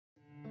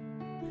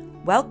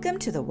Welcome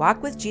to the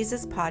Walk with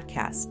Jesus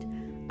podcast.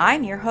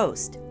 I'm your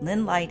host,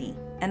 Lynn Leidy,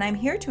 and I'm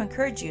here to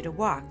encourage you to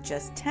walk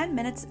just 10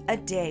 minutes a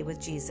day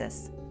with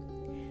Jesus.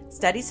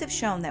 Studies have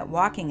shown that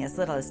walking as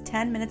little as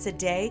 10 minutes a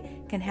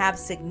day can have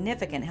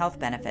significant health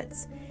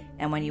benefits.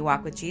 And when you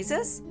walk with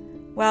Jesus,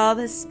 well,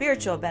 the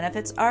spiritual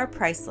benefits are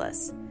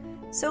priceless.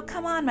 So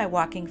come on, my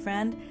walking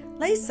friend,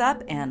 lace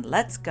up and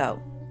let's go.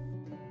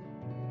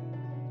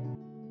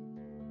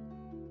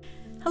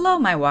 Hello,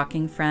 my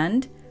walking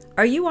friend.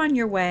 Are you on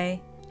your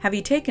way? Have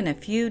you taken a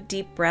few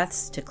deep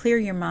breaths to clear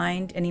your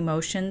mind and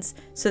emotions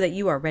so that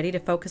you are ready to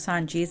focus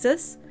on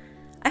Jesus?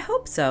 I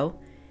hope so.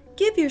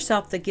 Give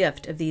yourself the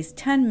gift of these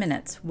 10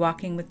 minutes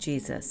walking with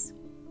Jesus.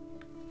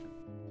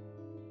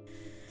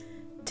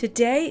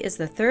 Today is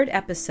the third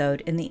episode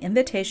in the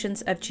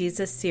Invitations of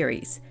Jesus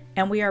series,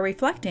 and we are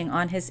reflecting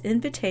on his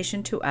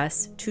invitation to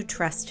us to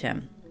trust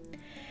him.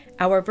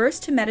 Our verse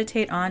to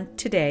meditate on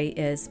today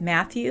is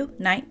Matthew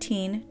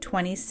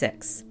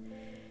 19:26.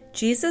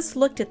 Jesus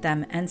looked at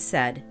them and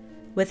said,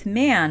 "With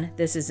man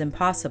this is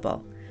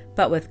impossible,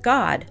 but with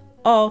God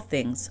all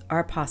things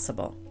are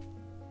possible."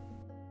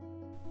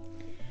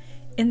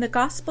 In the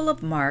Gospel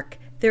of Mark,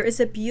 there is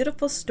a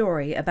beautiful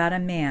story about a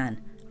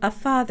man, a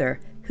father,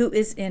 who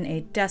is in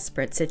a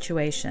desperate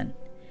situation.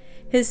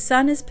 His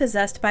son is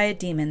possessed by a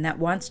demon that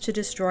wants to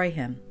destroy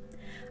him.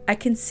 I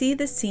can see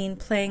the scene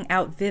playing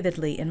out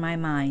vividly in my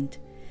mind.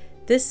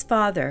 This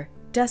father,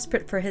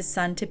 desperate for his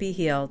son to be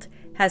healed,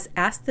 has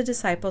asked the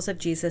disciples of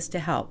Jesus to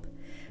help,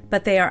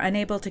 but they are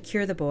unable to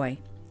cure the boy.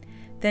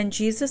 Then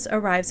Jesus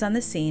arrives on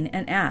the scene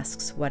and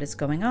asks what is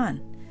going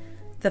on.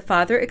 The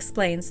father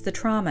explains the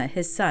trauma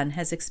his son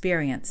has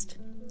experienced.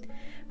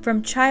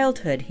 "From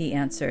childhood," he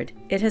answered,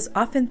 "it has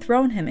often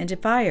thrown him into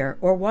fire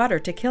or water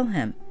to kill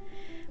him.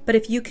 But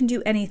if you can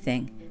do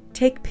anything,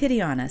 take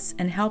pity on us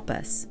and help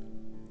us."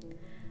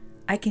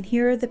 I can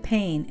hear the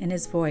pain in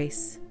his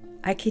voice.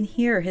 I can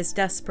hear his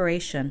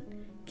desperation.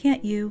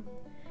 Can't you?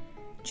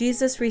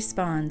 Jesus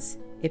responds,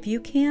 "If you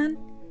can,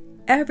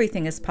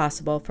 everything is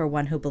possible for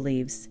one who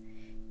believes."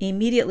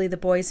 Immediately the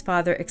boy's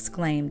father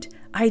exclaimed,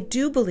 "I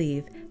do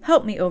believe.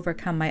 Help me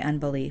overcome my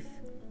unbelief."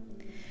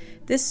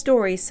 This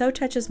story so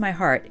touches my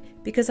heart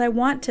because I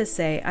want to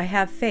say I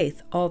have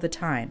faith all the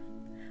time.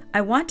 I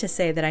want to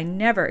say that I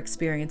never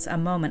experience a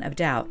moment of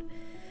doubt,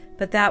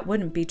 but that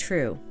wouldn't be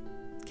true.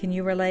 Can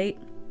you relate?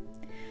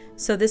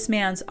 So this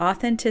man's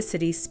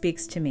authenticity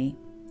speaks to me.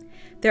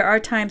 There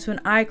are times when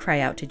I cry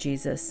out to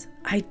Jesus,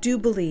 "I do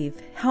believe.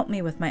 Help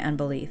me with my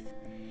unbelief."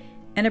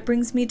 And it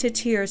brings me to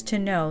tears to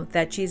know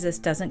that Jesus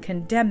doesn't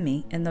condemn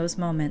me in those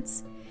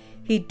moments.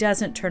 He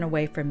doesn't turn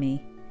away from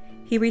me.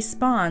 He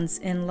responds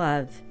in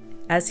love,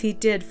 as he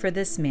did for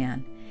this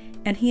man,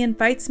 and he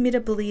invites me to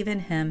believe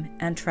in him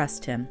and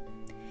trust him,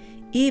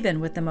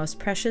 even with the most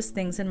precious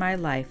things in my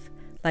life,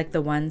 like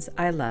the ones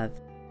I love.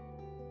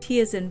 He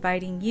is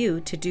inviting you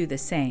to do the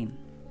same.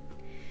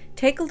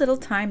 Take a little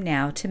time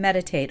now to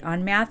meditate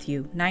on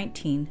Matthew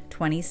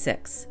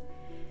 19:26.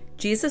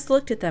 Jesus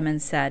looked at them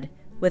and said,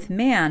 "With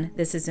man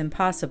this is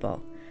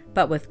impossible,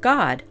 but with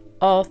God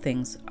all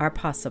things are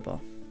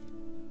possible."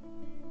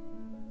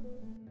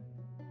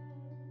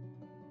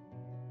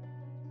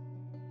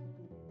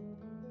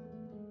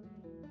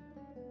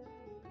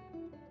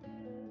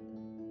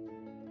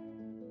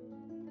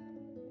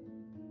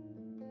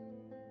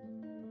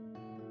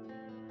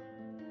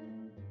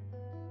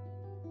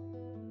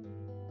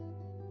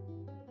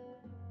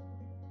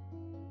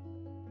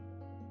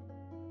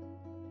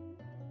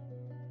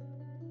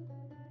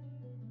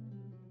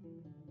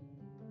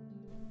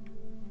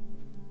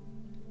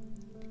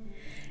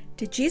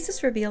 Did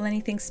Jesus reveal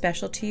anything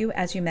special to you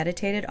as you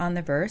meditated on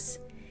the verse?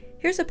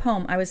 Here's a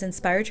poem I was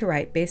inspired to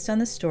write based on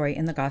the story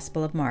in the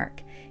Gospel of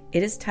Mark.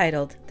 It is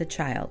titled, "The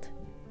Child."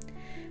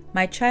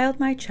 My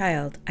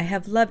child, I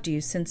have loved you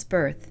since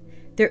birth.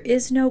 There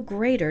is no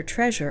greater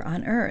treasure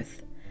on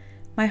earth.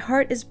 My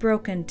heart is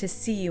broken to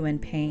see you in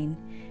pain,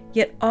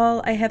 yet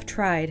all I have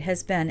tried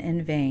has been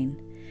in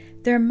vain.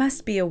 There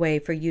must be a way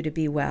for you to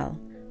be well.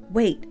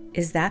 Wait,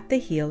 is that the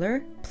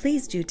healer?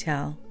 Please do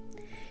tell.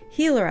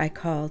 "Healer," I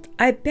called,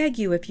 "I beg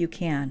you if you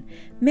can,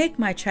 make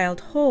my child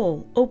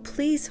whole, oh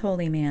please,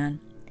 holy man.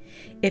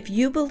 If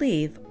you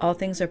believe, all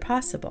things are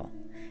possible.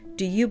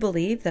 Do you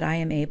believe that I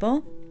am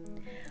able?"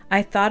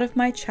 I thought of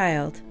my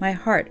child, my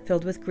heart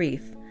filled with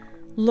grief.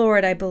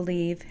 "Lord, I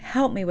believe,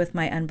 help me with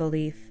my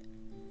unbelief."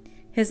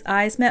 His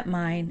eyes met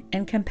mine,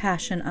 and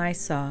compassion I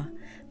saw.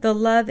 The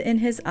love in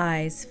his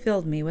eyes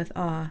filled me with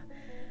awe.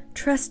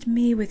 "Trust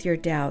me with your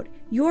doubt,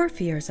 your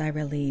fears I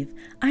relieve.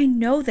 I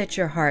know that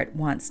your heart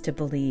wants to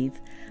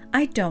believe.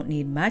 I don't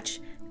need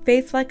much.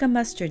 Faith like a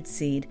mustard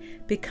seed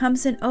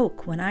becomes an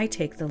oak when I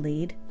take the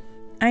lead.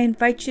 I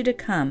invite you to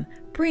come,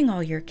 bring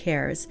all your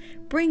cares.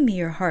 Bring me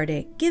your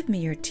heartache, give me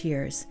your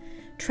tears.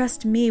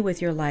 Trust me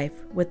with your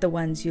life, with the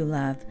ones you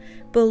love.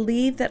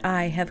 Believe that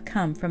I have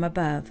come from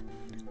above.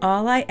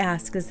 All I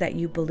ask is that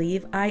you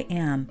believe I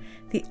am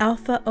the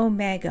Alpha,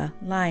 Omega,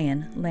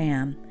 Lion,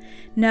 Lamb.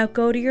 Now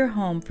go to your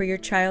home, for your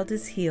child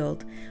is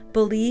healed.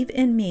 Believe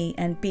in me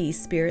and be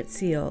spirit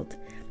sealed.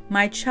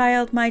 my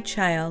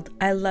child,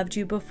 I loved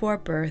you before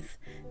birth.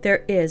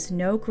 There is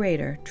no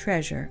greater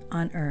treasure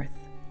on earth.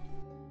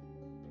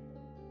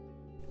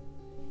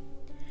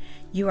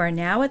 You are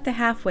now at the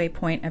halfway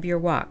point of your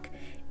walk.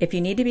 If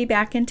you need to be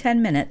back in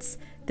 10 minutes,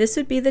 this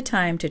would be the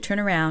time to turn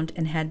around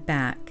and head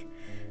back.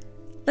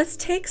 Let's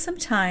take some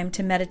time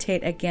to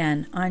meditate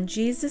again on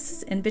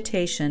Jesus'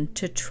 invitation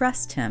to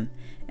trust Him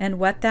and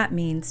what that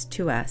means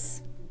to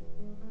us.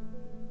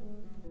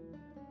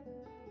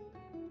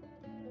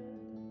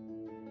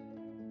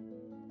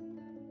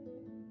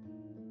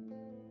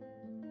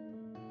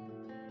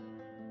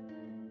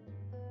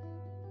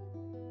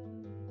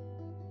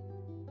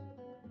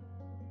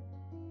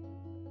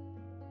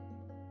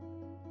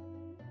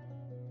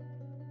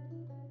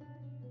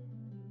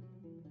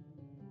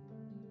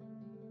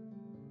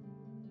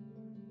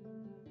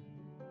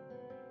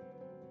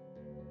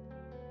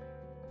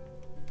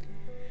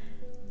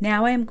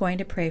 Now I am going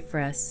to pray for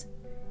us.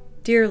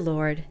 Dear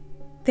Lord,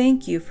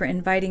 thank you for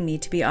inviting me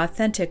to be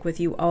authentic with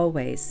you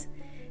always.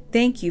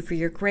 Thank you for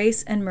your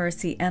grace and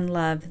mercy and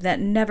love that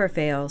never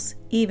fails,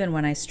 even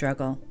when I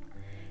struggle.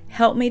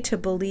 Help me to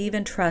believe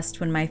and trust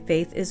when my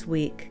faith is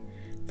weak.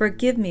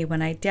 Forgive me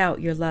when I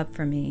doubt your love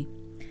for me.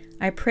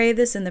 I pray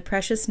this in the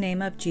precious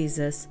name of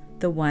Jesus,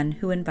 the one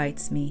who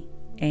invites me.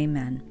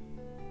 Amen.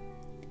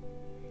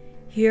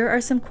 Here are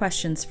some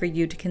questions for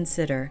you to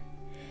consider.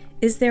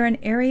 Is there an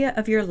area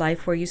of your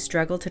life where you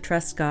struggle to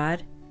trust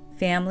God?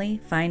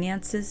 Family,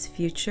 finances,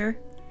 future?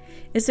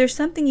 Is there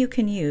something you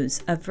can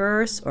use, a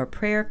verse or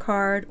prayer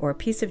card or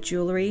piece of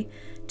jewelry,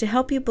 to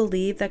help you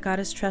believe that God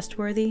is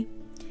trustworthy?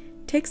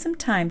 Take some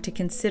time to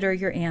consider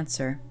your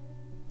answer.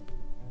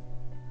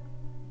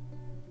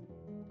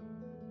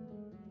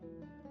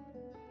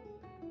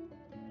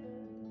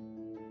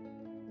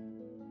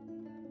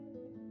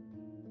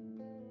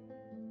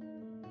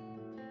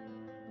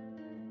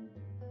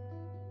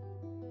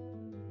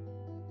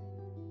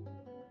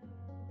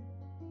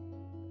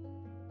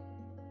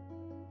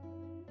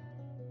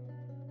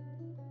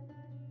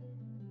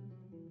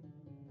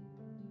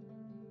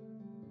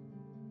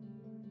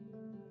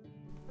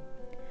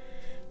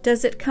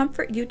 Does it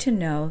comfort you to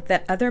know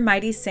that other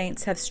mighty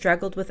saints have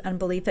struggled with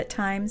unbelief at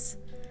times?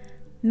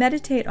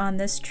 Meditate on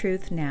this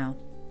truth now.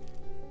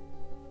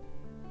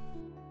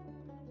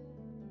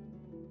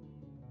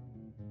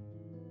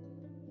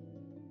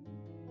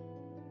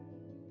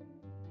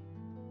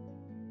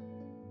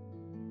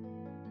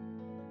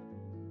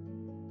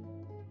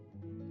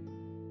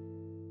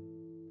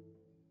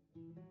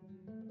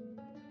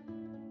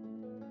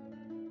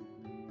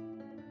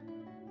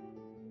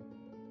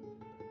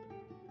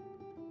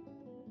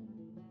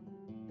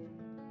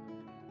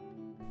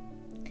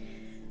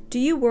 Do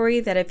you worry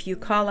that if you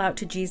call out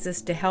to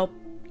Jesus to help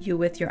you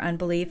with your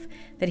unbelief,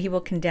 that He will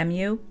condemn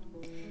you?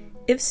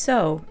 If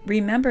so,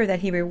 remember that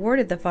He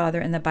rewarded the Father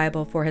in the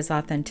Bible for His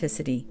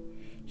authenticity.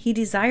 He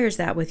desires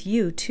that with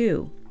you,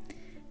 too.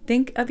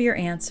 Think of your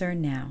answer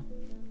now.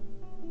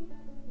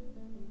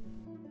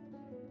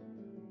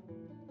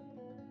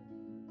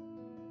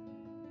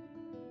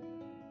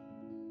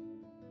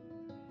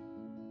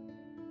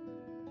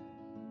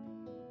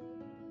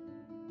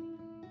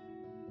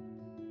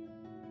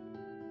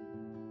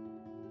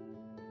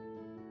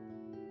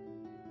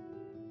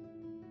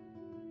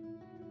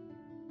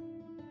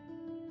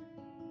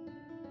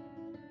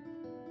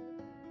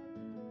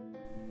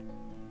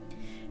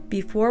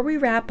 Before we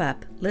wrap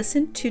up,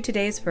 listen to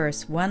today's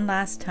verse one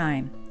last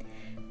time.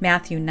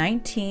 Matthew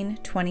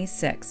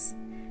 19:26.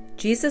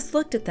 Jesus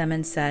looked at them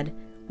and said,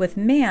 "With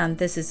man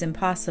this is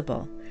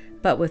impossible,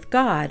 but with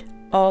God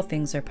all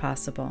things are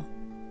possible."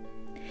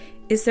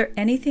 Is there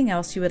anything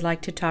else you would like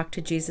to talk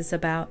to Jesus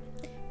about?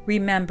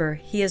 Remember,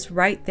 He is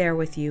right there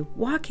with you,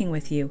 walking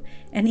with you,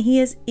 and He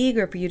is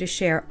eager for you to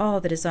share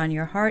all that is on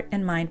your heart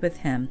and mind with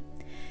Him.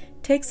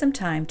 Take some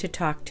time to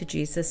talk to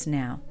Jesus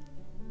now.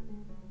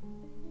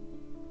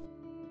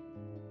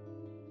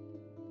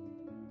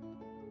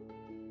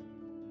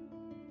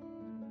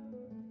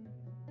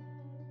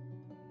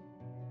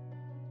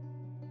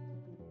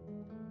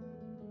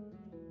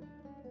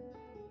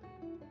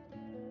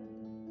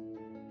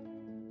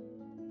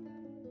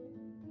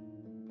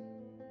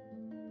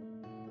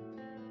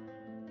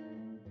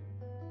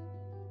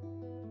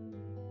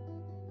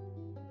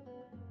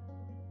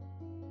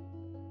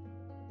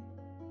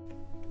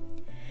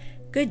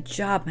 Good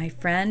job, my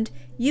friend.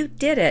 You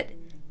did it.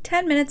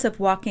 10 minutes of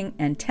walking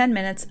and 10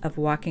 minutes of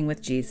walking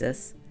with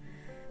Jesus.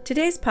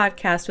 Today's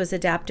podcast was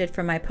adapted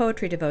from my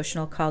poetry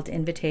devotional called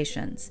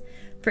Invitations.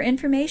 For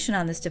information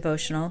on this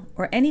devotional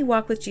or any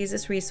Walk with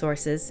Jesus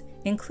resources,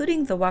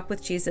 including the Walk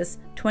with Jesus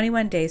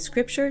 21-Day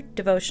Scripture,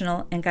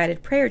 Devotional, and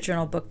Guided Prayer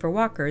Journal book for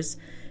walkers,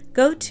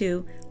 go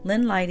to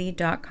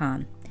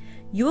lynnlighty.com.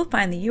 You will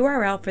find the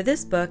URL for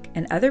this book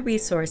and other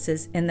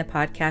resources in the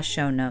podcast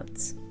show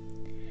notes.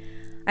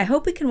 I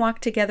hope we can walk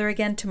together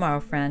again tomorrow,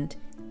 friend.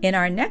 In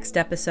our next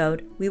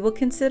episode, we will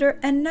consider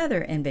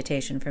another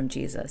invitation from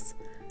Jesus.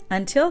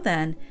 Until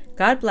then,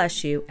 God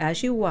bless you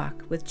as you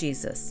walk with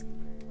Jesus.